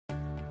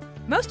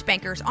Most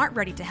bankers aren't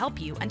ready to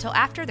help you until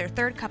after their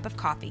third cup of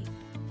coffee.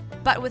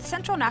 But with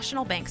Central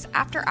National Bank's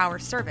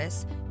after-hours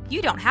service,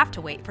 you don't have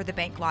to wait for the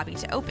bank lobby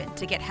to open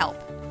to get help.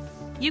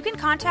 You can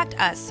contact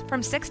us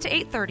from 6 to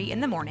 8:30 in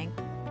the morning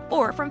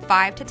or from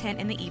 5 to 10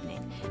 in the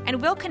evening,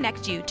 and we'll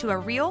connect you to a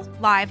real,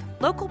 live,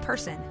 local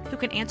person who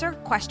can answer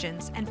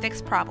questions and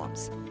fix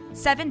problems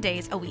 7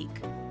 days a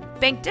week.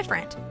 Bank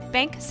different.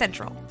 Bank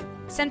Central.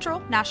 Central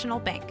National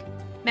Bank.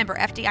 Member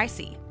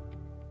FDIC.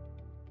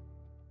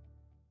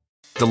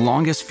 The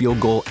longest field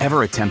goal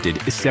ever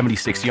attempted is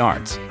 76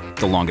 yards.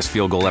 The longest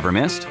field goal ever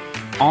missed?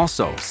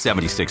 Also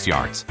 76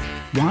 yards.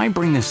 Why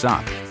bring this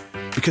up?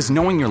 Because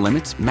knowing your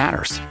limits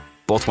matters,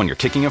 both when you're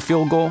kicking a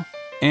field goal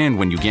and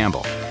when you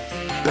gamble.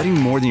 Betting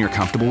more than you're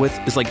comfortable with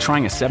is like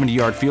trying a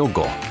 70-yard field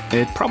goal.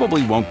 It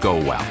probably won't go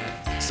well.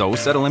 So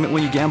set a limit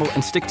when you gamble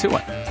and stick to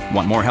it.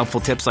 Want more helpful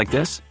tips like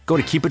this? Go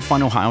to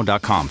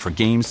keepitfunohio.com for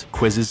games,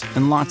 quizzes,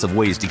 and lots of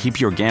ways to keep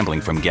your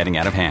gambling from getting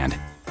out of hand.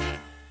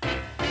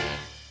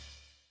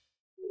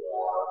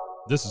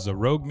 This is a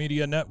Rogue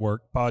Media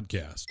Network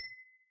podcast.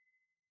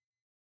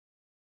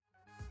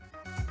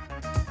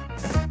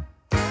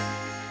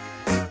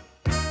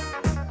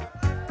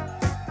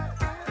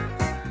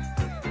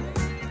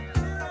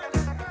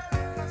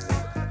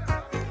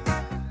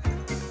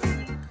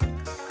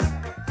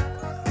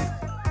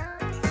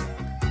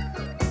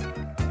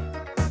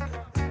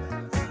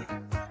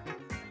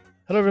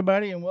 Hello,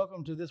 everybody, and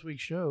welcome to this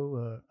week's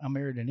show. I'm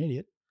Married an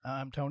Idiot.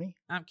 I'm Tony.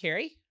 I'm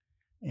Kerri.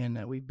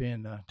 And we've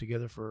been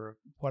together for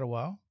quite a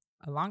while.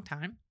 A long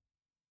time.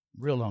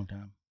 Real long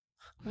time.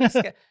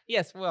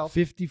 Yes, well.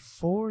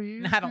 54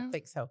 years? No, I don't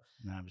think so.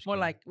 No, I'm just More kidding.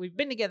 like we've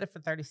been together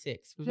for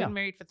 36. We've been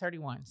married for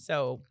 31.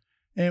 So.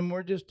 And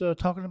we're just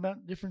talking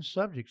about different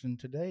subjects. And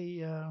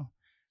today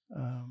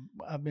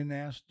I've been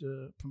asked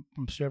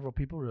from several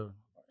people,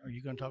 are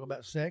you going to talk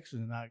about sex?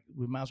 And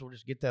we might as well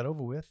just get that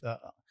over with.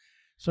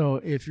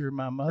 So if you're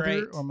my mother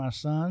Great. or my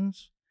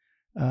sons,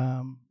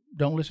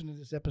 don't listen to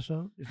this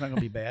episode. It's not going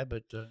to be bad,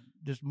 but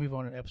just move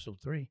on to episode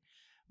 3.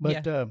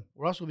 But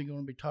we're also going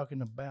to be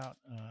talking about,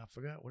 I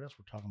forgot what else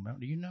we're talking about.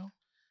 Do you know?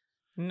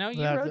 No,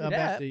 you wrote it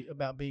up.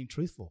 About being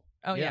truthful.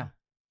 Oh, yeah.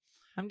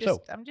 I'm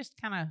just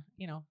kind of,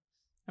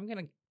 I'm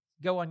going to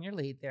go on your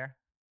lead there.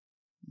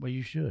 Well,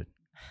 you should.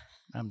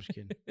 I'm just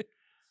kidding.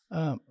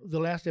 The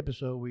last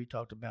episode, we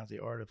talked about the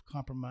art of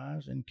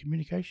compromise and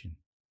communication.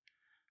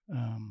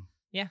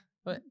 Yeah,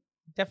 but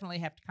definitely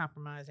have to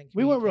compromise and communicate.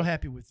 We weren't real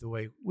happy with the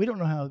way. We don't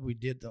know how we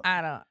did though.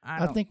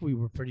 I think we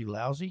were pretty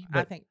lousy.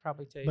 I think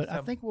probably too. But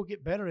I think we'll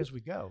get better as we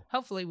go.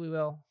 Hopefully we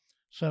will.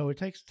 So it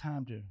takes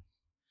time to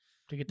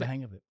get the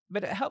hang of it.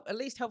 But at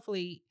least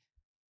hopefully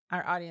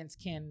our audience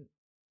can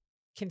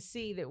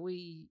see that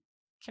we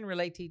can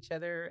relate to each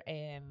other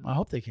and I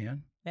hope they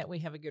can. That we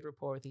have a good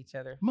rapport with each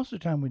other. Most of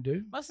the time we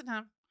do. Most of the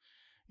time.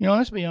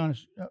 Let's be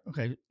honest.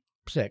 Okay,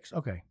 sex.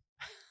 Okay.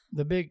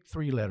 The big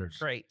 3 letters.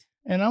 Great.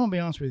 And I'm going to be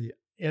honest with you.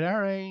 At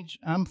our age,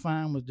 I'm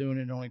fine with doing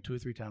it only 2 or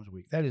 3 times a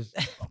week. That is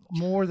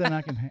more than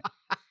I can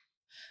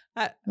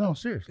no,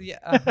 seriously.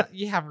 Yeah,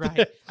 yeah,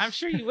 right. I'm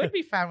sure you would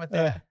be fine with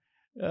that.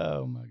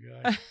 Oh, my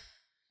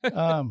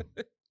gosh.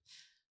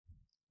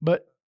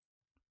 But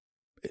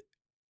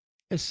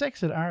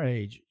sex at our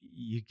age,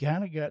 you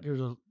kind of got,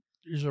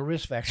 there's a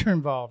risk factor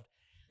involved.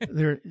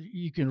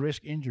 You can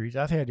risk injuries.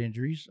 I've had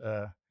injuries.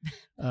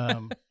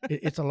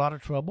 It's a lot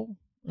of trouble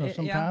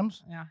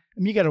sometimes. Yeah. I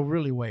mean, you got to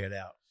really weigh it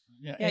out.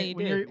 Yeah, you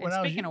do. And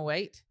speaking of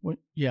weight.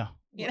 Yeah.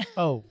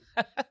 Oh,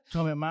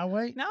 tell me about my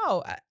weight?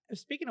 No,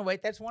 speaking of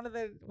weight, that's one of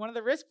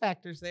the risk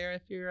factors there.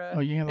 If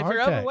you're you have a if heart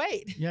you're attack.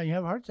 overweight. Yeah, you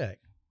have a heart attack,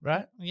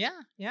 right? Yeah,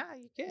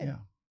 you could. Yeah,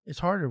 it's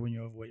harder when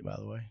you're overweight. By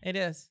the way, it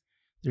is.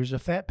 There's a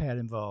fat pad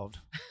involved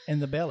in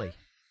the belly.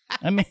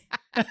 I mean,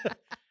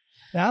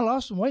 now I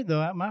lost some weight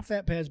though. My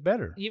fat pad's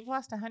better. You've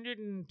lost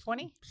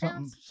 120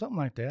 pounds? Something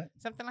like that.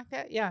 Something like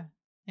that. Yeah.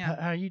 How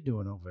are you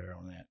doing over there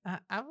on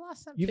that? I've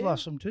lost some. You've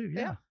lost some too.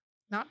 Yeah.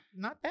 Not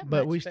that much.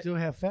 But we still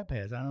have fat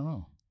pads. I don't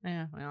know.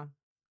 Yeah, well,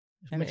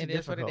 and it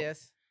is what it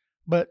is.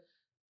 But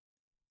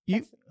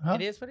it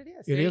is what it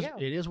is. It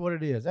is what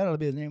it is. That'll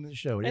be the name of the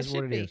show. It is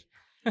what it is.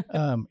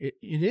 It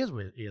is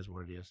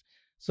what it is.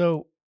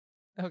 So,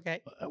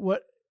 okay.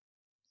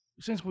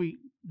 Since we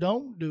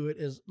don't do it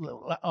as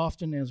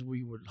often as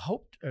we would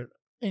hope.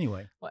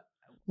 Anyway.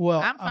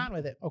 Well, I'm fine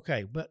with it.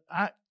 Okay, but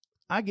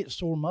I get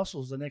sore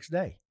muscles the next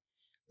day.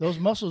 Those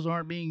muscles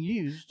aren't being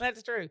used.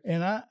 That's true.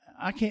 And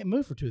I can't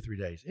move for 2 or 3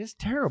 days. It's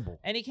terrible.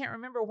 And he can't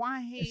remember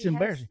why it's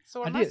embarrassing.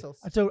 Sore muscles.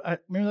 I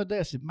remember that day.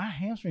 I said my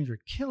hamstrings are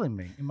killing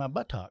me in my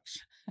buttocks.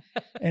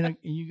 And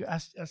I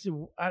said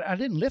I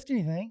didn't lift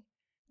anything.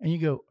 And you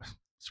go,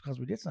 it's because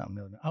we did something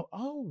the other night.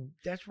 Oh,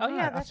 that's right. Oh,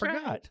 yeah, that's I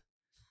forgot. right.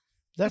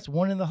 That's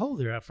one in the hole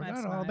there. I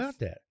forgot all about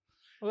that.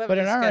 We'll but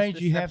at our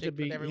age, you have to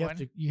be.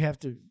 You have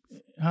to.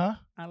 Huh?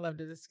 I love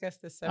to discuss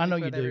this subject. I know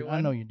you with do. everyone.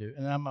 I know you do.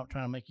 And I'm not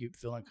trying to make you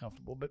feel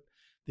uncomfortable, but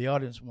the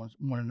audience want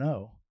to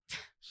know.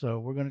 So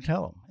we're going to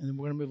tell them, and then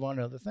we're going to move on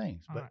to other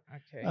things. But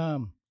okay.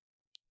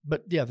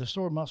 But yeah, the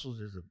sore muscles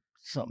is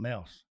something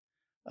else.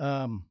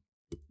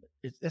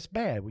 It's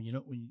bad when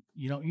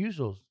you don't use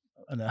those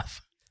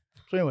enough.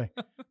 So anyway,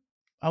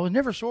 I was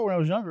never sore when I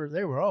was younger.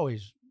 They were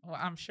always. Well,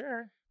 I'm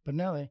sure. But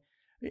now they,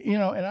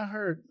 and I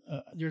heard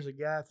there's a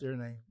guy out there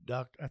named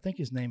I think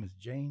his name is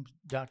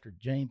Dr.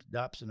 James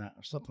Dobson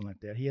or something like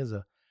that. He has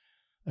a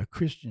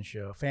Christian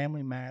show,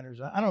 Family Matters.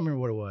 I don't remember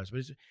what it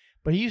was,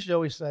 but he used to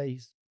always say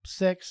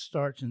sex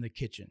starts in the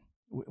kitchen,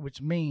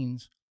 which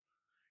means,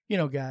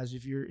 guys,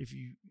 if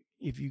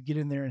you get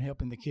in there and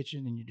help in the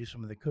kitchen and you do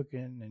some of the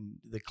cooking and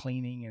the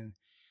cleaning and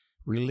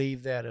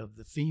relieve that of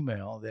the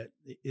female, that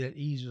it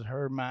eases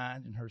her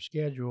mind and her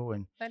schedule.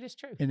 And that is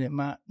true. And it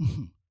might,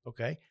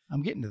 okay,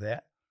 I'm getting to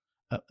that.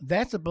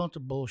 That's a bunch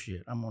of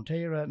bullshit. I'm going to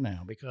tell you right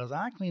now, because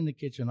I clean the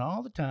kitchen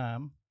all the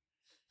time.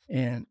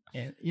 And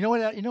you know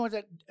what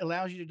that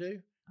allows you to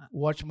do?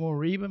 Watch more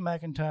Reba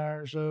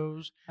McEntire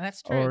shows.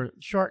 That's true. Or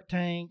Shark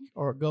Tank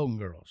or Golden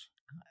Girls.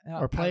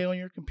 Or play on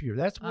your computer.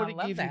 That's what it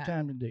gives you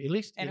time to do. At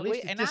least at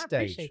this stage. I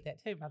appreciate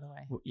that too, by the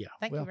way. Well, yeah.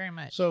 Thank you very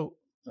much. So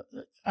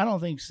I don't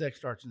think sex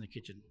starts in the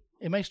kitchen.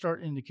 It may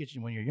start in the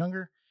kitchen when you're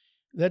younger.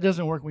 That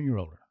doesn't work when you're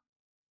older.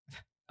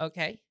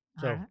 Okay.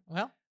 So, all right.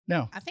 Well,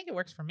 now I think it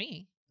works for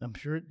me. I'm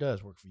sure it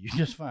does work for you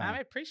just fine. I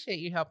appreciate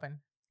you helping.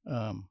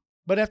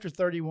 But after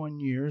 31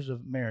 years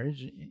of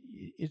marriage,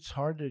 it's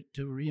hard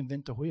to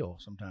reinvent the wheel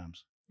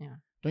sometimes. Yeah.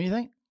 Don't you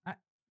think?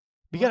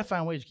 You got to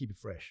find ways to keep it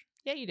fresh.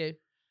 Yeah, you do.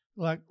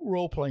 Like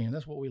role playing.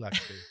 That's what we like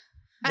to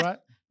do. Right?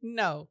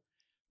 No.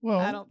 Well,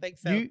 I don't think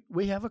so.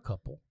 We have a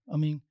couple. I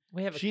mean,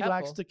 she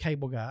likes the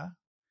cable guy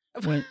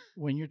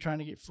when you're trying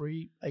to get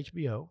free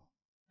HBO.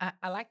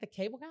 I like the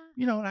cable guy?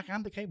 Like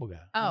I'm the cable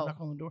guy. Oh. I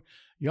knock on the door.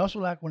 You also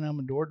like when I'm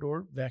a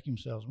door-to-door vacuum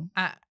salesman.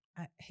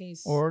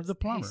 Or the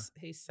plumber.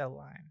 He's so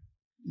lying.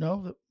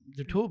 No,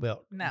 the tool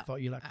belt. No. I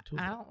thought you liked the tool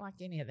belt. I don't like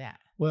any of that.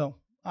 Well,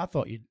 I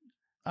thought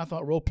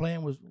role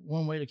playing was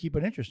one way to keep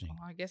it interesting.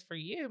 Well, I guess for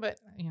you, but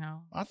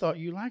I thought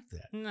you liked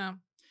that.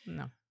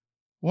 No.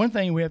 One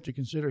thing we have to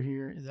consider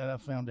here that I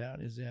found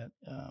out is that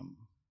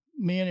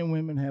men and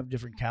women have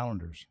different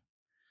calendars.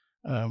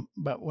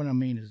 But what I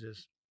mean is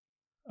this.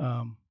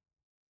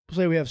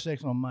 Say we have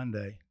sex on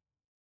Monday.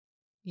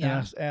 Yeah.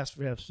 And I ask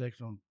to have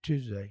sex on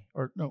Tuesday.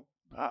 Or no,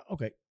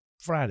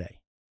 Friday.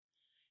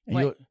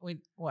 And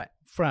what?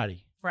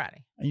 Friday.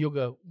 And you'll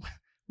go,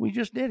 we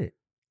just did it.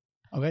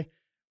 Okay.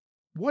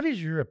 What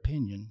is your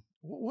opinion?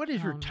 What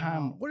is your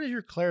time? No. What is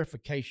your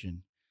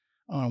clarification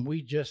on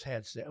we just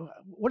had sex?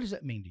 What does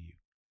that mean to you?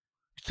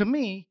 To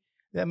me,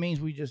 that means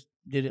we just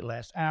did it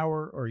last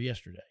hour or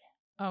yesterday.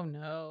 Oh,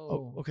 no.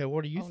 Oh, okay.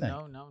 What do you think?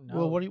 No.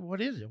 Well,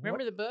 what is it?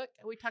 Remember the book?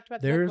 We talked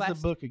about There's the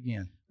book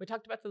again. We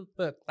talked about the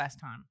book last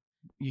time.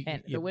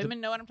 The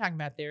women know what I'm talking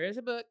about. There is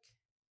a book.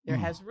 There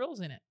has rules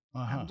in it.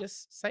 I'm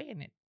just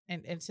saying it.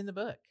 And it's in the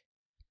book.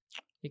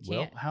 You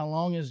can't. Well, how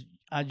long is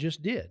I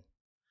just did?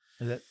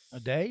 Is that a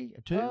day,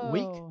 a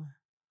week,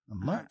 a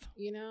month?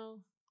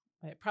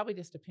 It probably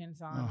just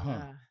depends on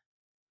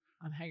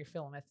how you're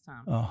feeling at the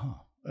time.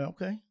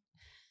 Okay.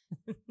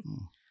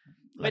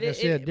 Like I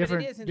said,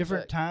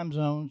 different time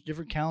zones,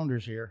 different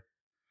calendars here.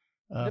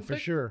 For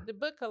sure. The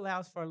book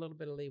allows for a little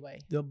bit of leeway.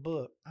 The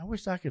book. I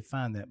wish I could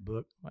find that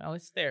book. Well,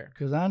 it's there.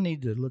 Because I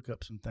need to look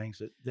up some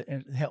things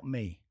that help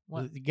me.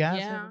 The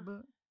guys have a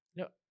book?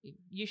 No,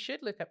 you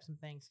should look up some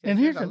things. And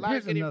here's another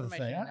thing.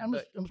 I'm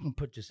just going to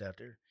put this out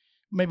there.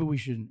 Maybe we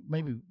shouldn't.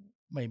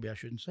 Maybe I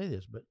shouldn't say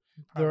this, but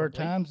there are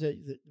times that,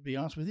 to be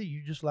honest with you,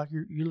 you just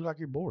you look like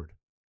you're bored,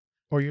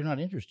 or you're not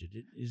interested.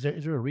 Is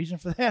there a reason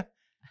for that?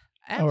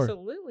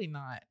 Absolutely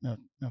not. No.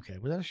 Okay.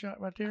 Was that a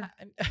shot right there?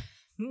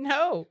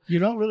 No. You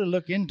don't really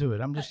look into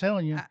it. I'm just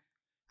telling you.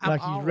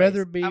 You'd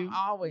rather be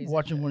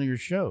watching one of your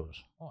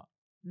shows. Well,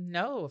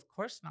 no, of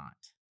course not.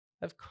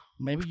 Of course.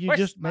 Maybe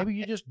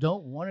you just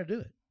don't want to do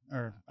it,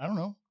 or I don't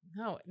know.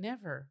 No,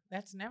 never.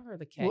 That's never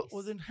the case.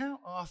 Well, then how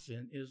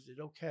often is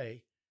it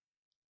okay?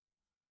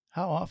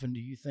 How often do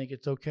you think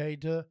it's okay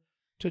to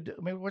do?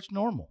 I mean, what's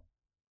normal?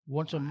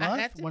 Once a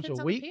month? Once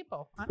a week?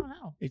 People. I don't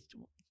know. It's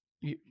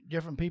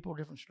different people,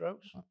 different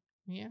strokes.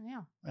 Yeah.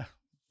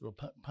 Little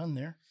pun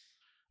there.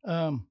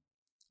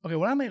 Okay,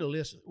 when I made a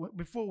list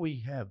before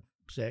we have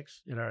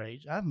sex at our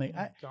age,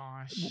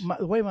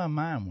 the way my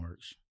mind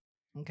works,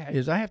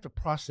 is I have to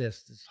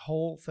process this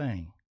whole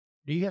thing.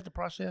 Do you have to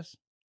process?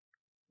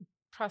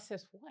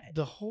 Process what?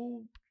 The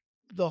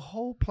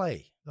whole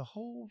play, the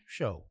whole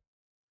show.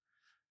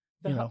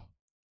 You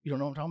don't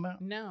know what I'm talking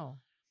about? No.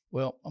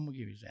 Well, I'm gonna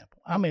give you an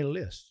example. I made a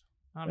list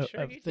of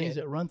things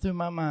that run through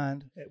my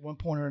mind at one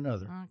point or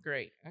another. Oh,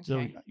 great. Okay. So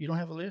you don't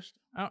have a list?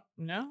 Oh,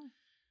 no.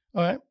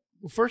 All right.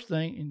 Well, first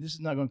thing, and this is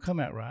not going to come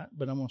out right,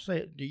 but I'm going to say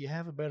it. Do you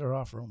have a better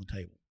offer on the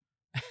table?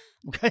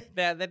 Okay.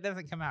 That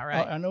doesn't come out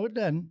right. I know it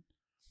doesn't,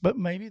 but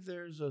maybe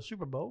there's a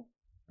Super Bowl.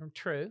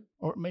 True.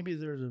 Or maybe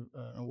there's an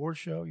award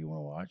show you want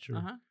to watch,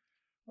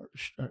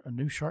 or a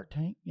new Shark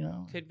Tank.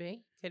 Could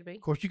be.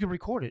 Of course, you could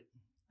record it.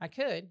 I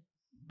could.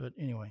 But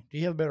anyway, do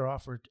you have a better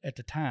offer at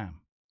the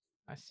time?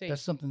 I see.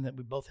 That's something that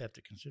we both have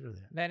to consider.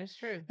 That is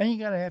true. And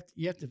you have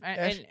to.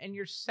 And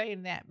you're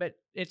saying that, but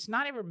it's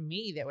not ever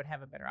me that would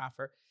have a better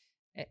offer.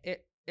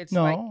 It's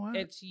like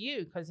it's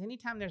you, because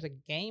anytime there's a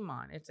game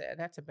on,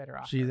 that's a better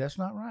offer. See, that's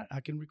not right.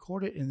 I can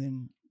record it and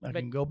then I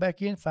can go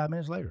back in 5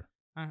 minutes later.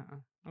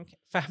 Okay,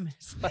 5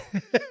 minutes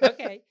later.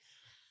 Okay.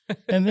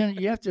 And then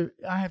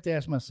I have to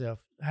ask myself,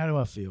 how do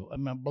I feel?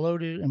 Am I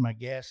bloated? Am I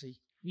gassy?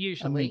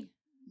 Usually.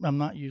 I'm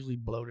not usually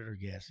bloated or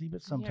gassy,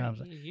 but sometimes.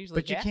 But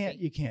gassy.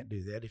 You can't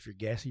do that if you're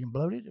gassy and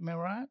bloated. Am I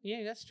right?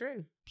 Yeah, that's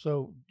true.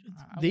 So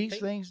these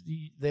things,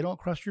 they don't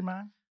cross your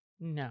mind?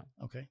 No.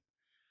 Okay.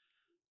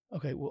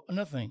 Well,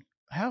 another thing.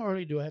 How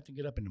early do I have to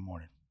get up in the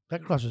morning?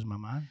 That crosses my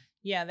mind.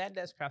 Yeah, that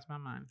does cross my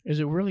mind. Is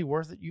it really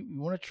worth it? You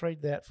want to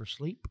trade that for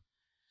sleep?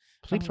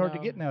 Sleep's hard to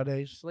get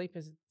nowadays. Sleep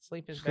is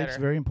better. Sleep's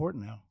very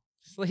important now.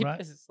 Sleep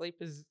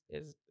is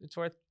it's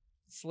worth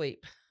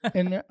sleep.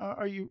 And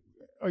are you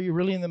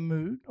really in the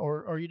mood,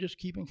 or are you just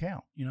keeping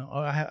count?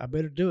 I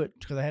better do it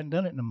because I hadn't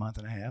done it in a month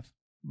and a half.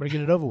 Better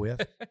get it over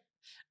with.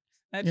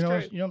 That's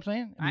true. You know what I'm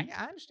saying?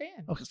 I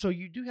understand. Okay, so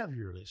you do have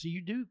your list. So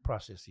you do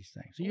process these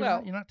things. So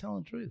you're not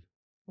telling the truth.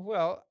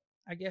 Well,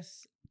 I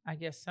guess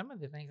some of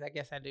the things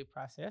I do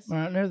process. All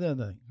right, there's the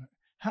other thing.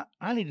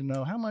 I need to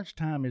know how much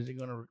time is it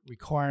going to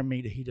require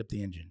me to heat up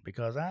the engine,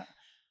 because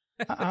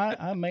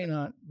I may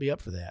not be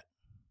up for that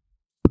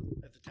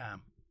at the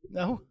time.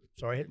 No,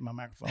 sorry, I hit my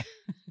microphone.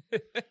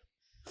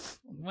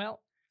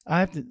 Well, I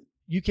have to.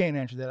 You can't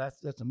answer that.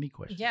 That's a me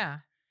question. Yeah,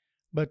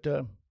 but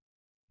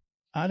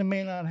I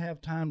may not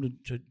have time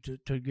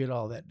to get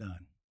all that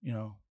done.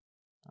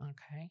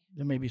 Okay.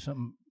 There may be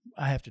something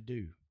I have to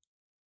do.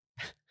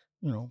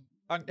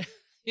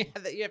 Yeah,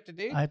 that you have to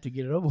do. I have to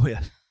get it over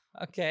with.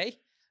 Okay.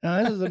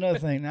 Now, this is another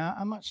thing. Now,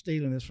 I'm not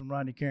stealing this from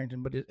Rodney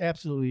Carrington, but it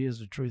absolutely is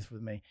the truth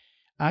with me.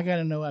 I got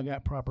to know I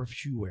got proper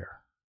shoe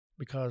wear,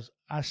 because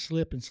I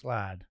slip and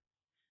slide,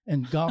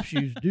 and golf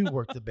shoes do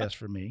work the best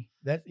for me.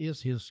 That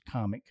is his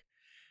comic,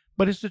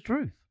 but it's the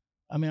truth.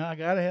 I mean, I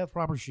got to have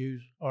proper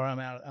shoes, or I'm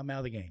out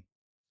of the game.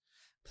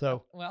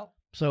 So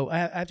I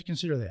have to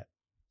consider that.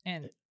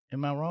 And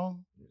am I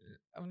wrong?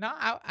 No,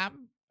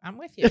 I'm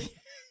with you.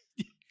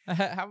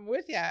 I'm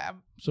with you.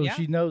 So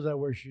she knows I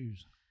wear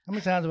shoes. How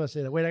many times have I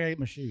said that? Wait, I got to get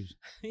my shoes.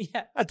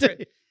 Yeah, I tell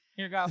you.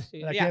 Your golf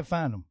shoes. I can't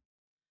find them.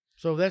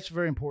 So that's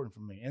very important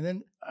for me. And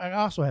then I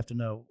also have to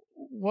know,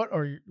 what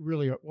are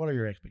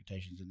your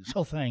expectations in this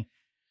whole thing?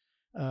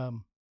 I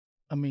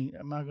mean,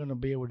 am I going to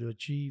be able to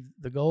achieve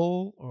the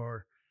goal,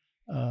 or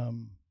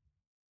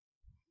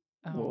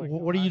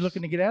what are you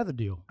looking to get out of the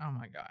deal? Oh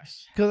my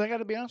gosh! Because I got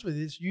to be honest with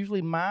you, it's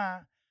usually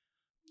my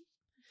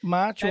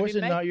choice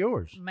and not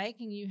yours.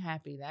 Making you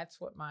happy.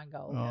 That's what my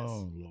goal is.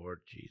 Oh,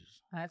 Lord Jesus.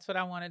 That's what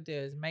I want to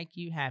do, is make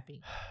you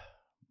happy.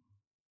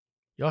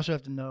 You also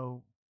have to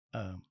know, you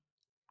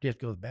have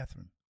to go to the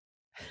bathroom.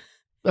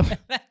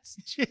 That's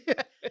true.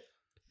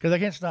 Because I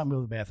can't stop and go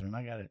to the bathroom.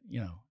 I got to,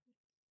 you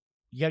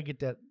got to get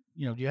that,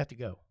 you have to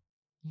go.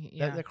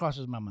 Yeah. That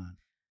crosses my mind.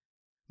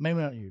 Maybe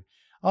not you.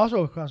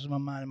 Also, it crosses my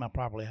mind, am I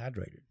properly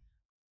hydrated?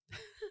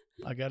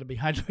 I got to be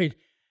hydrated.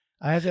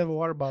 I have to have a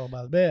water bottle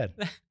by the bed.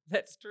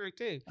 That's true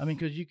too. I mean,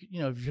 because if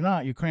you're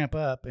not, you cramp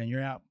up and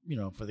you're out,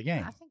 for the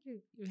game. I think you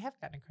have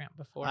gotten a cramp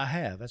before. I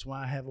have. That's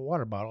why I have a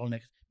water bottle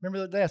next. Remember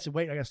the other day I said,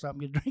 "Wait, I got to stop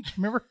and get a drink."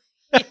 Remember?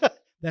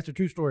 That's a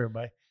true story,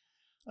 everybody.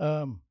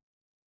 So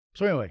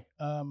anyway,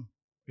 got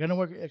to know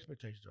what your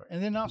expectations are,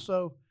 and then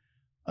also,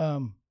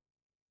 am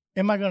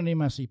I going to need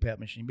my CPAP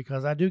machine,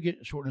 because I do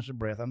get shortness of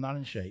breath. I'm not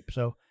in shape,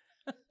 so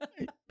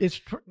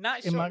it's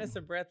not shortness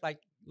of breath like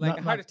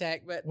a heart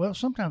attack, but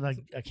sometimes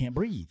I can't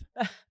breathe.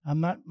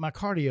 My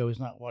cardio is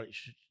not what it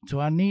should. So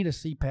I need a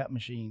CPAP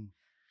machine.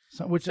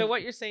 So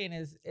what you're saying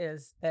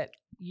is that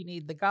you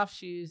need the golf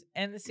shoes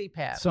and the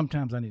CPAP.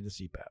 Sometimes I need the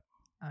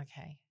CPAP.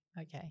 Okay.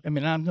 I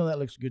mean, I know that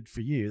looks good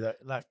for you.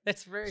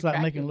 That's very. It's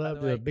like making love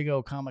to a big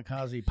old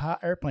kamikaze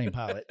airplane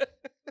pilot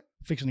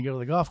fixing to go to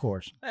the golf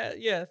course.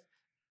 Yes.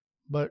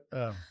 But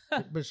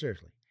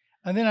seriously,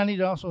 and then I need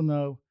to also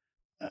know.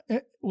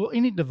 Will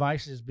any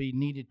devices be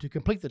needed to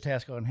complete the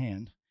task on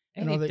hand?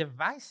 Any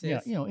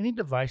devices? Yeah, any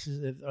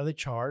devices, are they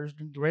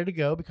charged and ready to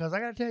go? Because I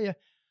got to tell you,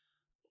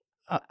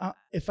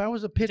 if I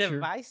was a pitcher.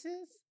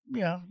 Devices?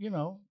 Yeah,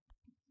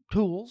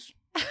 tools.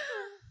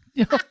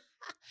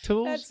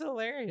 Tools. That's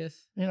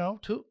hilarious. No,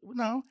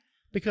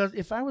 because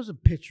if I was a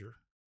pitcher,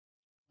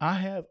 I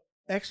have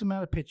X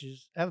amount of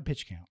pitches. I have a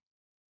pitch count.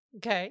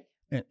 Okay.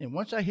 And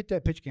once I hit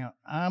that pitch count,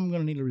 I'm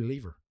going to need a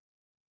reliever.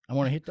 I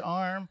want to hit the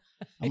arm.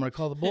 I'm going to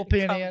call the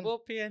bullpen in.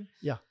 Bullpen.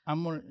 Yeah,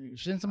 I'm going to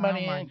send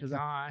somebody in, because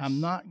I'm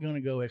not going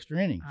to go extra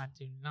innings. I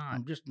do not.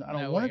 I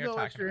don't want to go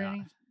extra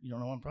innings. You don't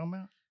know what I'm talking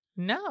about?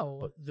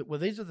 No. But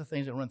these are the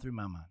things that run through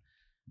my mind.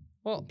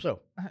 Well,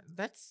 so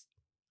that's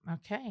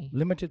okay.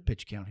 Limited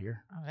pitch count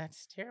here. Oh,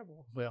 that's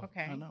terrible. Well,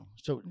 okay. I know.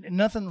 So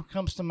nothing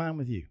comes to mind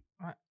with you.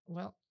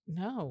 Well,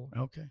 no.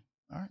 Okay.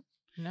 All right.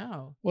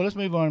 No. Well, let's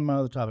move on to my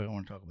other topic I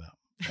want to talk about.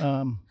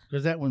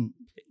 Because that one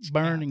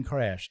burned and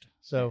crashed.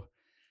 So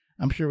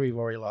I'm sure we've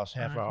already lost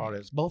half our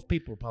audience. Both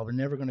people are probably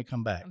never going to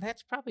come back.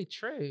 That's probably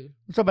true.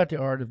 Let's talk about the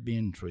art of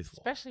being truthful.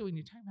 Especially when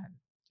you're talking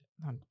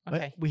about.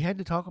 Okay. But we had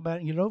to talk about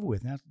it and get it over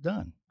with. Now it's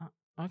done.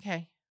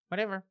 Okay.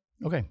 Whatever.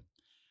 Okay.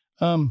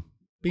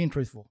 Being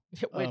truthful.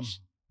 Which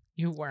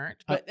You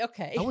weren't, but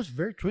okay. I was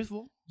very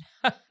truthful.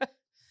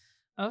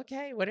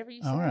 Okay, whatever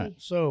you say. All right.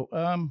 So,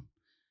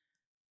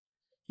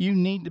 you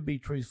need to be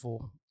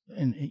truthful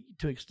and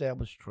to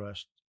establish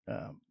trust.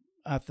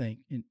 I think,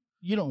 and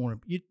you don't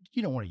want to.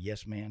 You don't want a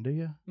yes man, do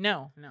you?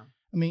 No.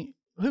 I mean,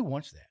 who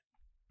wants that?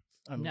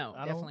 I mean, No,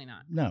 definitely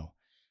not. No.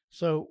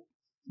 So,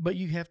 but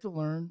you have to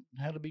learn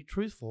how to be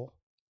truthful,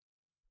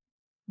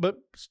 but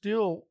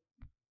still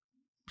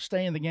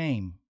stay in the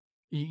game.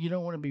 You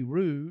don't want to be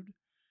rude,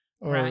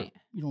 or right.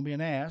 you don't be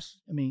an ass.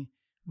 I mean,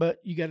 but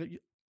you got to.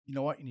 You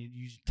know what? You need to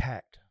use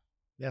tact.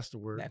 That's the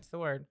word. That's the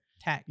word.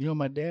 Tact. You know,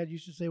 my dad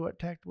used to say what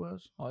tact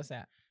was. What was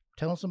that?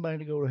 Telling somebody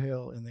to go to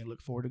hell and they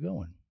look forward to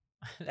going.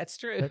 That's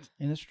true.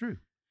 And it's true.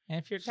 And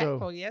if you're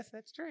tactful, yes,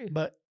 that's true.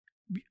 But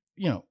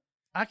you know,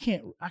 I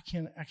can't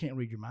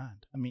read your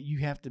mind. I mean, you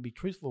have to be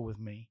truthful with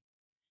me,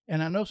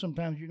 and I know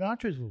sometimes you're not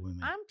truthful with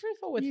me. I'm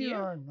truthful with you. You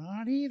are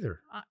not either.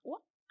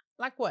 What?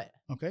 Like what?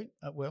 Okay.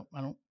 Well,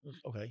 I don't.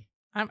 Okay.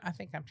 I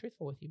think I'm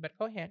truthful with you, but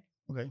go ahead.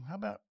 Okay. How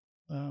about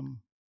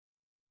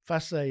if I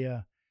say,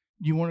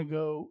 you want to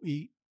go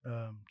eat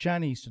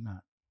Chinese tonight?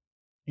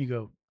 You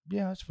go,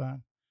 yeah, that's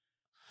fine.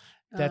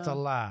 That's a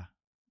lie.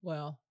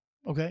 Well.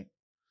 Okay.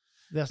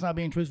 That's not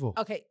being truthful.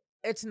 Okay.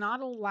 It's not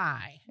a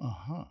lie.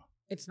 Uh-huh.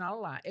 It's not a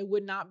lie. It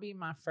would not be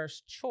my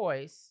first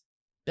choice.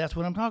 That's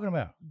what I'm talking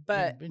about.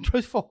 But being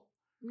truthful.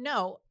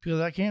 No. Because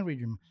I can read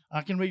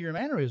your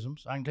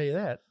mannerisms. I can tell you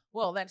that.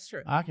 Well, that's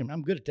true.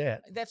 I'm good at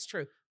that. That's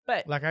true.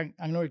 But like I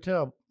can already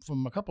tell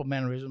from a couple of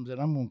mannerisms that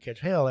I'm going to catch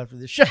hell after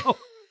this show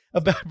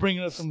about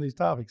bringing up some of these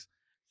topics.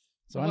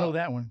 So I know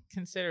that one.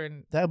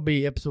 Considering that'll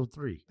be episode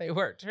 3. They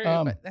were true,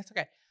 but that's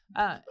okay.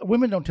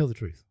 Women don't tell the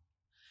truth.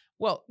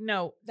 Well,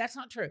 no, that's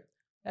not true.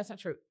 That's not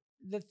true.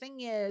 The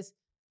thing is,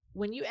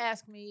 when you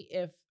ask me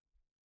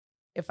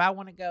if I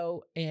want to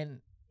go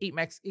and eat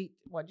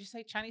what'd you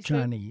say, Chinese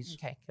food? Chinese.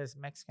 Okay, because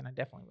Mexican I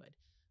definitely would.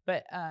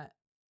 But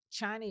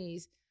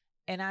Chinese,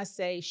 and I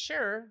say,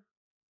 sure,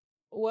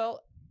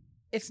 well,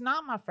 it's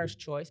not my first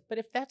choice, but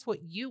if that's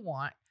what you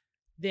want,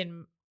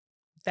 then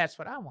that's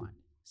what I want.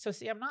 So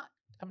see, I'm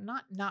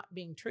not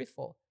being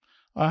truthful.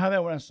 How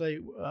about when I say,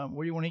 where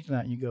do you want to eat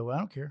tonight? And you go, well, I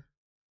don't care.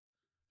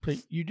 But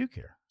you do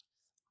care.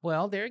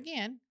 Well, there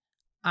again,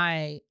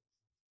 I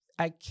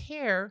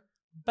care,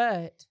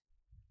 but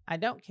I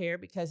don't care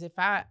because if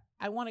I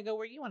want to go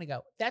where you want to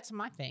go, that's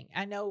my thing.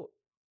 I know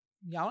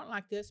y'all don't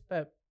like this,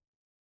 but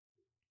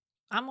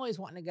I'm always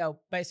wanting to go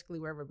basically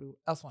wherever everybody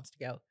else wants to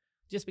go,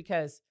 just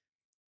because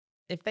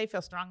if they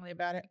feel strongly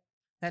about it,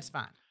 that's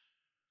fine.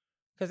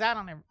 Because I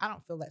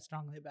don't feel that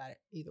strongly about it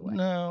either way.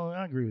 No,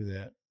 I agree with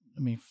that. I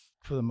mean,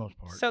 for the most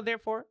part. So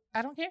therefore,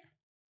 I don't care.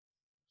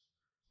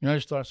 You know, I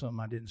just thought of something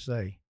I didn't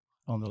say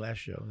on the last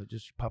show that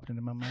just popped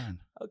into my mind.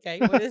 Okay,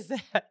 what is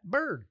that?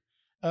 Bird.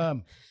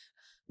 When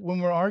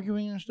we're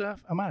arguing and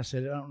stuff, I might have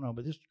said it, I don't know,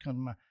 but this comes to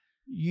mind.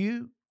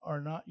 You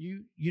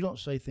don't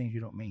say things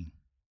you don't mean.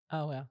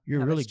 Oh well.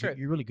 You're really good.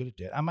 You're really good at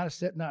that. I might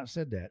have not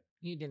said that.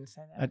 You didn't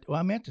say that.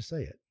 I meant to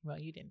say it. Well,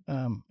 you didn't.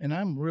 And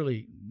I'm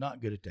really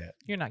not good at that.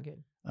 You're not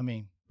good. I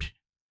mean,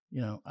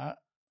 you know, I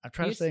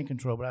try to stay in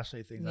control, but I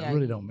say things I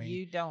really don't mean.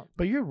 You don't.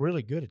 But you're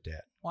really good at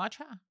that. Well, I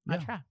try. Yeah, I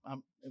try.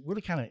 I'm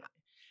really kind of,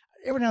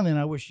 every now and then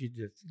I wish you'd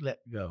just let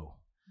go,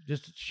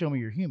 just to show me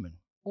you're human.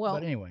 Well,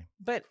 but anyway.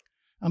 But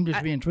I'm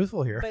just being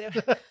truthful here.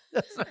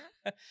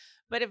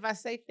 But if I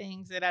say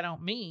things that I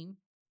don't mean,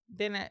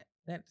 then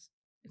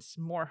it's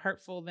more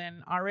hurtful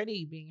than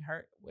already being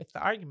hurt with the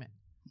argument.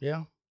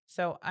 Yeah.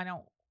 So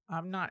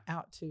I'm not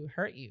out to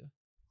hurt you.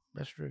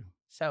 That's true.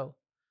 So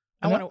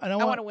I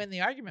want to win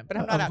the argument, but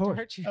I'm not out to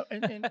hurt you.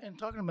 and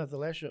talking about the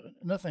last show,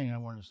 another thing I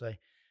wanted to say,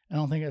 I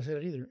don't think I said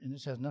it either, and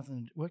this has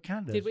nothing. What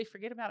kind of? Did we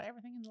forget about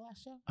everything in the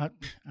last show?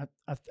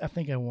 I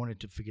think I wanted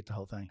to forget the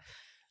whole thing.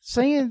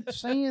 Saying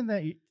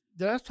that.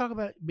 Did I talk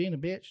about being a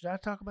bitch? Did I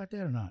talk about that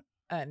or not?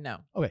 No.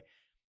 Okay.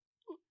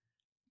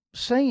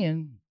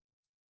 Saying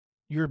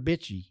you're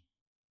bitchy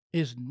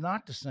is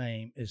not the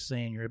same as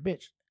saying you're a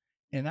bitch,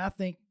 and I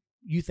think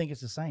you think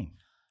it's the same.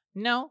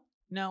 No,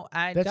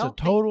 I That's don't.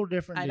 That's a total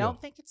different deal. I don't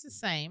think it's the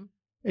same.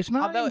 It's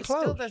not. Although even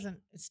close.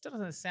 It still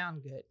doesn't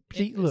sound good.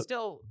 See, look,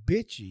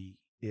 bitchy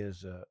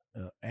is a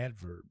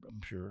adverb,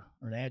 I'm sure,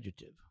 or an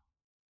adjective.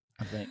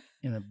 I think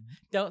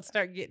don't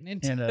start getting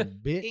into. And a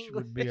bitch English.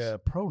 Would be a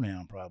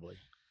pronoun, probably.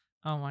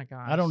 Oh my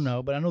gosh. I don't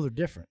know, but I know they're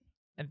different.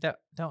 And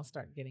don't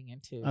start getting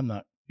into. I'm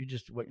not. You're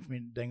just waiting for me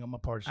to dang on my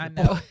participle.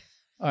 I know.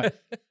 All right.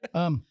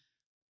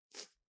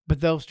 But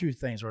those two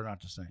things are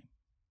not the same.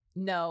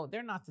 No,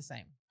 they're not the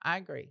same. I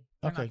agree.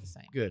 They're not the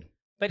same. Good.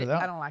 But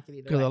I don't like it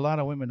either. Because a lot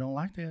of women don't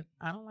like that.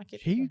 I don't like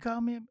it. You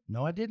called me?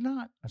 No, I did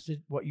not. I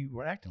said what you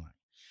were acting like.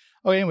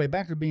 Oh, anyway,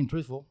 back to being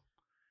truthful.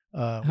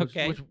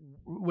 Okay.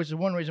 Which is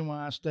one reason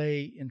why I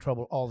stay in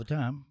trouble all the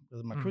time, because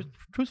of my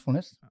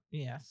truthfulness.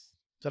 Yes.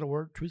 Is that a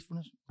word?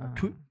 Truthfulness?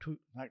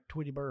 Like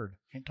Tweety Bird.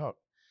 Can't talk.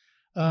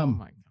 Oh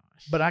my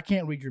gosh. But I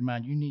can't read your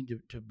mind. You need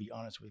to be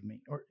honest with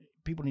me, or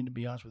people need to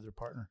be honest with their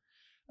partner.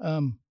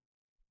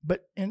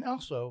 And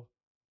also,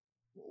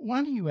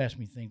 why do you ask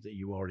me things that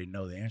you already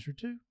know the answer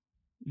to?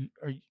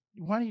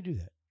 Why do you do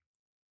that?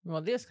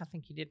 Well, this I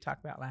think you did talk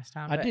about last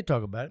time. I did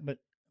talk about it,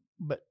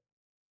 but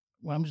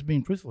well, I'm just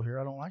being truthful here.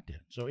 I don't like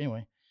that. So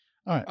anyway,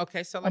 all right.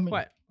 Okay, so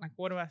what? Like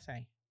what do I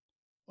say?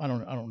 I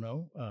don't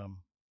know.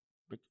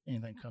 But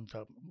anything comes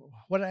up.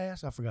 What did I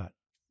ask? I forgot.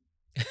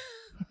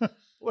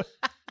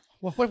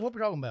 What we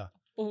talking about?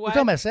 We're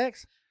talking about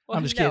sex. Well,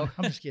 I'm just kidding.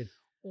 I'm just kidding.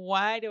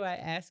 Why do I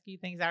ask you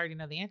things I already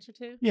know the answer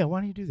to? Yeah,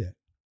 why do you do that?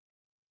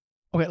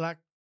 Okay, like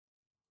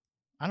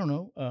I don't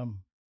know.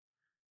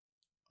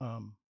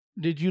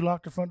 Did you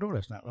lock the front door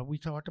last night? We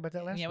talked about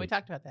that last week. Yeah, we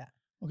talked about that.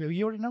 Okay, well,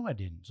 you already know I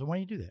didn't. So why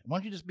don't you do that? Why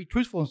don't you just be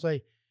truthful and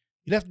say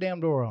you left the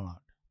damn door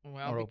unlocked?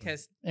 Well,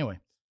 because anyway,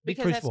 be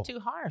because truthful. that's too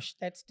harsh.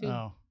 That's too.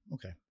 Oh,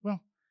 okay. Well,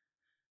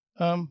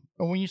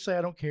 or when you say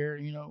I don't care,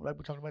 like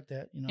we talked about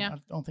that, I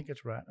don't think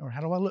that's right. Or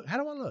how do I look? How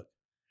do I look?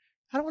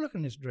 How do I look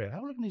in this dress? How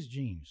do I look in these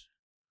jeans?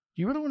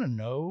 Do you really want to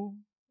know,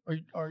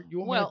 or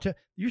you want me to?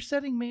 You're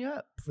setting me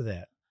up for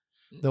that.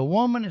 The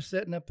woman is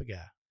setting up the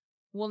guy.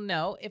 Well,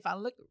 no. If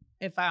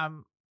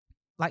I'm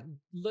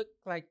look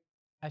like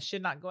I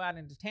should not go out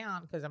into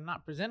town because I'm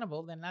not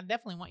presentable, then I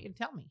definitely want you to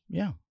tell me.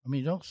 Yeah, I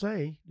mean, don't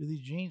say, do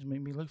these jeans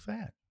make me look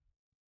fat?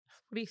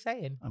 What are you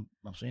saying?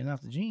 I'm saying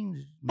not the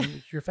jeans, maybe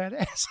it's your fat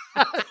ass.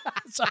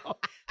 So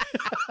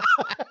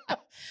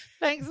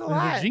thanks a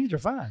lot. The jeans are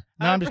fine.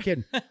 No, I'm just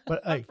kidding.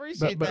 But I hey,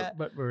 appreciate that.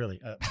 But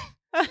really,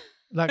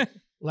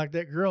 like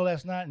that girl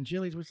last night in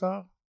Chili's we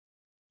saw.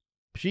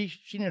 She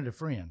needed a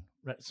friend.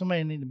 Right?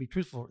 Somebody needed to be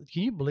truthful.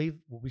 Can you believe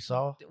what we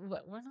saw?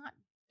 We're not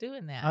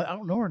doing that. I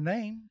don't know her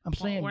name. I'm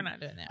saying we're not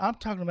doing that. I'm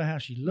talking about how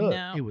she looked.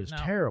 No, it was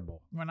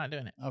terrible. We're not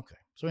doing it. Okay.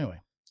 So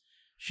anyway,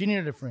 she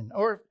needed a friend.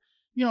 Or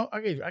I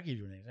gave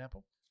you an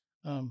example.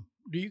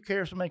 Do you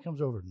care if somebody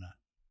comes over tonight?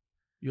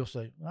 You'll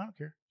say, well, I don't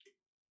care.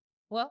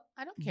 Well,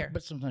 I don't care.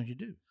 But sometimes you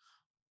do.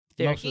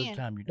 Most of the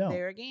time you don't.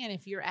 There again,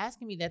 if you're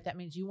asking me that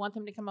means you want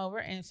them to come over.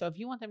 And so if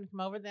you want them to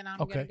come over, then I'm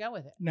going to go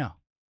with it. Now,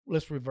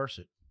 let's reverse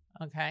it.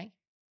 Okay.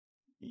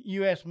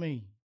 You ask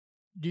me,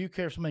 do you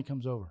care if somebody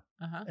comes over?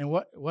 Uh-huh. And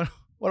what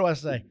do I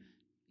say?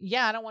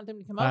 Yeah, I don't want them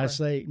to come over. I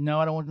say, no,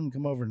 I don't want them to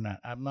come over tonight.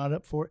 I'm not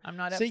up for it. I'm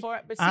not up for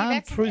it. But see, I'm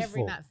that's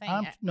truthful. an every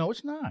night thing. No,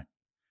 it's not.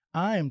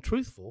 I am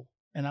truthful,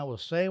 and I will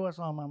say what's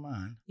on my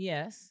mind.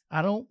 Yes.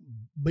 I don't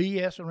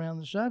BS around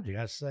the subject.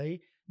 I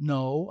say,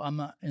 no, I'm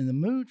not in the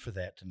mood for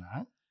that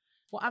tonight.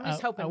 Well, I'm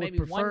just hoping maybe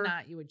one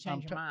night you would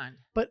change your mind.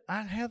 But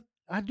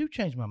I do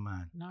change my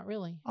mind. Not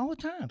really. All the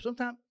time.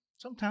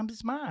 Sometimes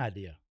it's my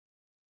idea.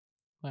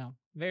 Well,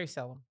 very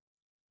seldom.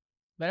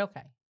 But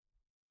okay.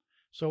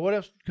 So what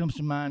else comes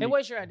to mind? It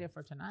was your idea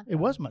for tonight. It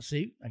was my.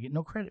 See, I get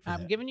no credit for that.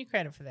 I'm giving you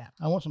credit for that.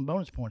 I want some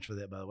bonus points for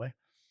that, by the way.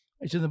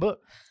 It's in the book.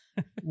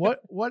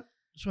 What?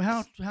 So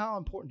how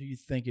important do you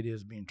think it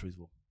is being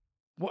truthful?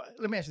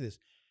 Let me ask you this.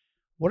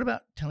 What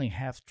about telling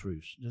half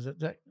truths? What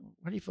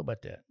do you feel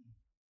about that?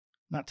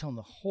 Not telling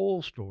the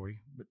whole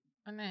story, but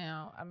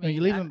no, I mean,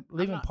 you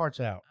leaving parts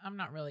out. I'm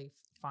not really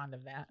fond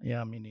of that.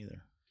 Yeah, me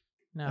neither.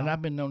 No, and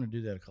I've been known to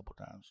do that a couple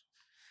of times.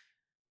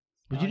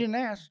 But you didn't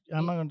ask.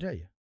 I'm not going to tell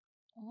you.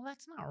 Well,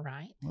 that's not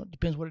right. Well, it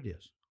depends what it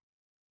is.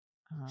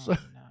 Oh, so,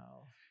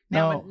 no.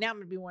 Now I'm going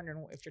to be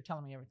wondering if you're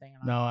telling me everything. Or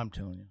not. No, I'm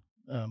telling you.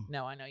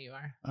 No, I know you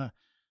are.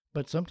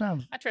 But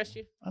sometimes I trust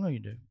you. I know you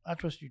do. I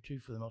trust you too,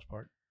 for the most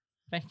part.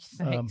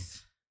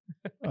 Thanks.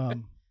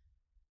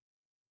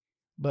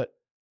 But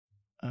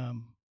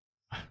I'm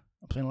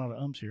saying a lot of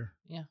ums here.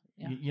 Yeah.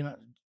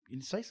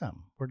 You say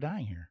something. We're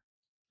dying here.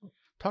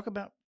 Talk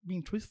about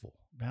being truthful.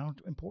 How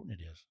important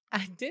it is.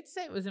 I did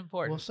say it was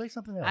important. Well, say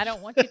something else. I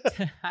don't want you.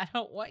 I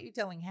don't want you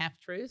telling half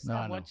truths. No,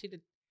 I want you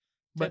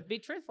to be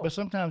truthful. But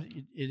sometimes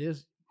it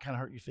is kind of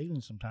hurt your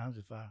feelings. Sometimes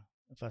if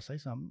I say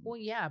something. Well,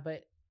 yeah,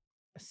 but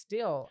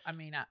still, I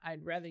mean,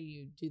 I'd rather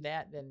you do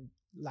that than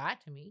lie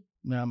to me.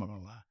 No, I'm not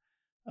gonna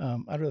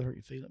lie. I'd rather hurt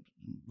your feelings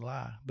than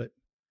lie. But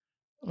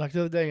like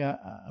the other day,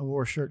 I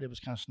wore a shirt that was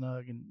kind of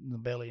snug in the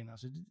belly, and I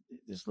said,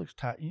 "This looks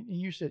tight." And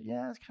you said,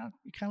 "Yeah, it kind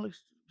of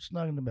looks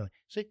snug in the belly."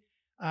 See.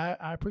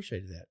 I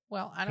appreciated that.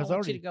 Well, I don't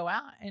want you to go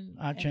out and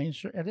I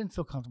changed. I didn't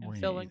feel comfortable.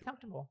 Feel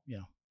uncomfortable.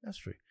 Yeah, that's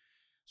true.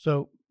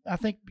 So I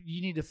think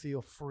you need to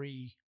feel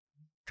free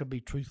to be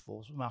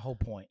truthful. Is my whole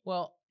point.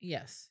 Well,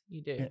 yes,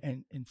 you do,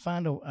 and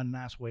find a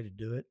nice way to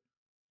do it.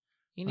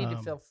 You need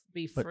to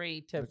be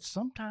free to. But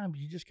sometimes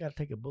you just got to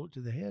take a bullet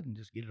to the head and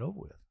just get it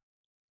over with.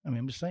 I mean,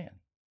 I'm just saying.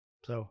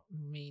 So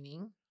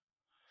meaning,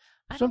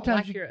 I sometimes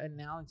don't like your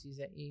analogies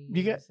that you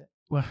use.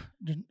 Well,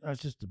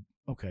 it's just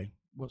okay.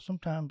 Well,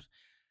 sometimes.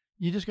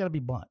 You just got to be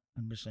blunt.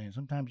 I'm just saying.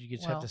 Sometimes you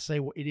just have to say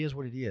what it is.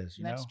 What it is.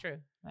 That's true.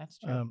 That's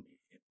true.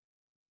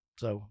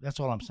 So that's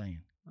all I'm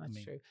saying.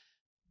 That's true.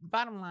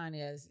 Bottom line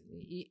is,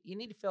 you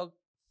need to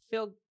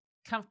feel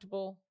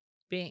comfortable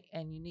being,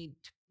 and you need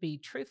to be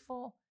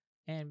truthful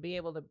and be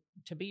able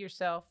to be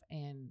yourself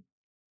and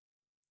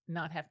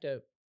not have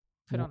to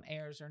put on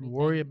airs or anything.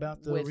 Worry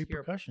about the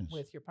repercussions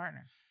with your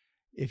partner.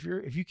 If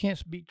you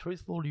can't be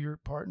truthful to your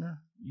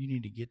partner, you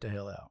need to get the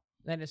hell out.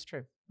 That is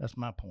true. That's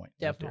my point.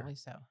 Definitely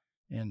so.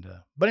 And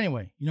but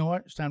anyway, you know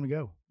what? It's time to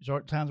go.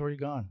 Time's already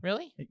gone.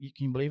 Really?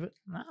 Can you believe it?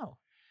 No.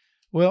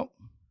 Well,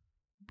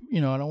 I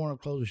don't want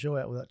to close the show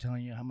out without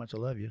telling you how much I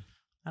love you.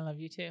 I love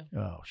you too.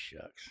 Oh,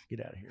 shucks. Get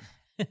out of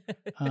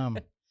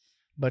here.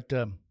 But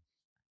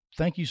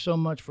thank you so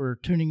much for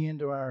tuning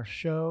into our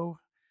show.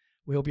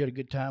 We hope you had a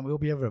good time. We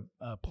hope you have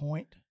a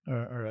point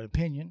or an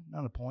opinion,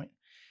 not a point.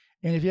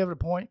 And if you have a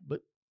point,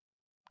 but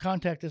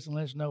contact us and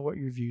let us know what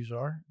your views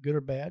are, good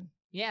or bad.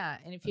 Yeah,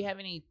 and if you have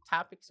any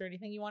topics or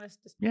anything you want us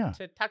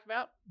to talk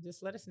about,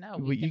 just let us know.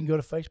 You can go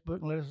to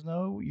Facebook and let us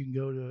know. You can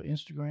go to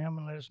Instagram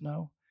and let us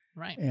know.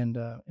 Right. And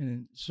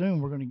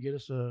soon we're going to get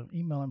us an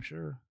email, I'm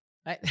sure.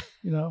 At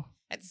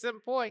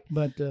some point.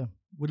 But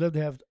we'd love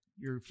to have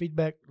your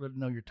feedback. Let us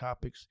know your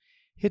topics.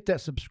 Hit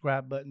that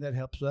subscribe button. That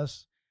helps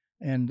us.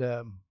 And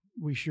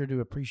we sure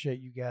do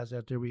appreciate you guys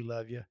out there. We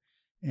love you.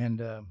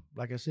 And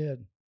like I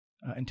said,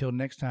 until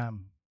next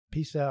time,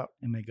 peace out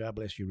and may God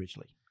bless you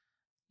richly.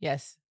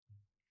 Yes.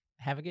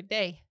 Have a good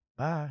day.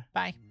 Bye.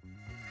 Bye.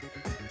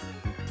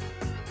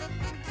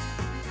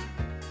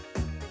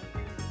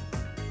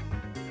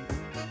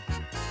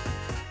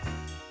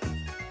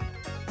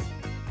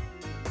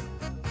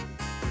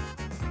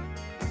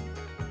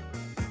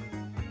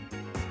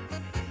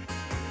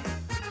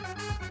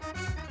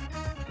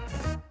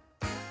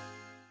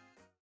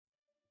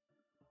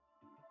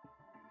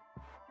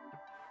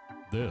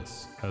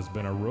 This has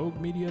been a Rogue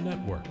Media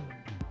Network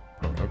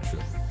production.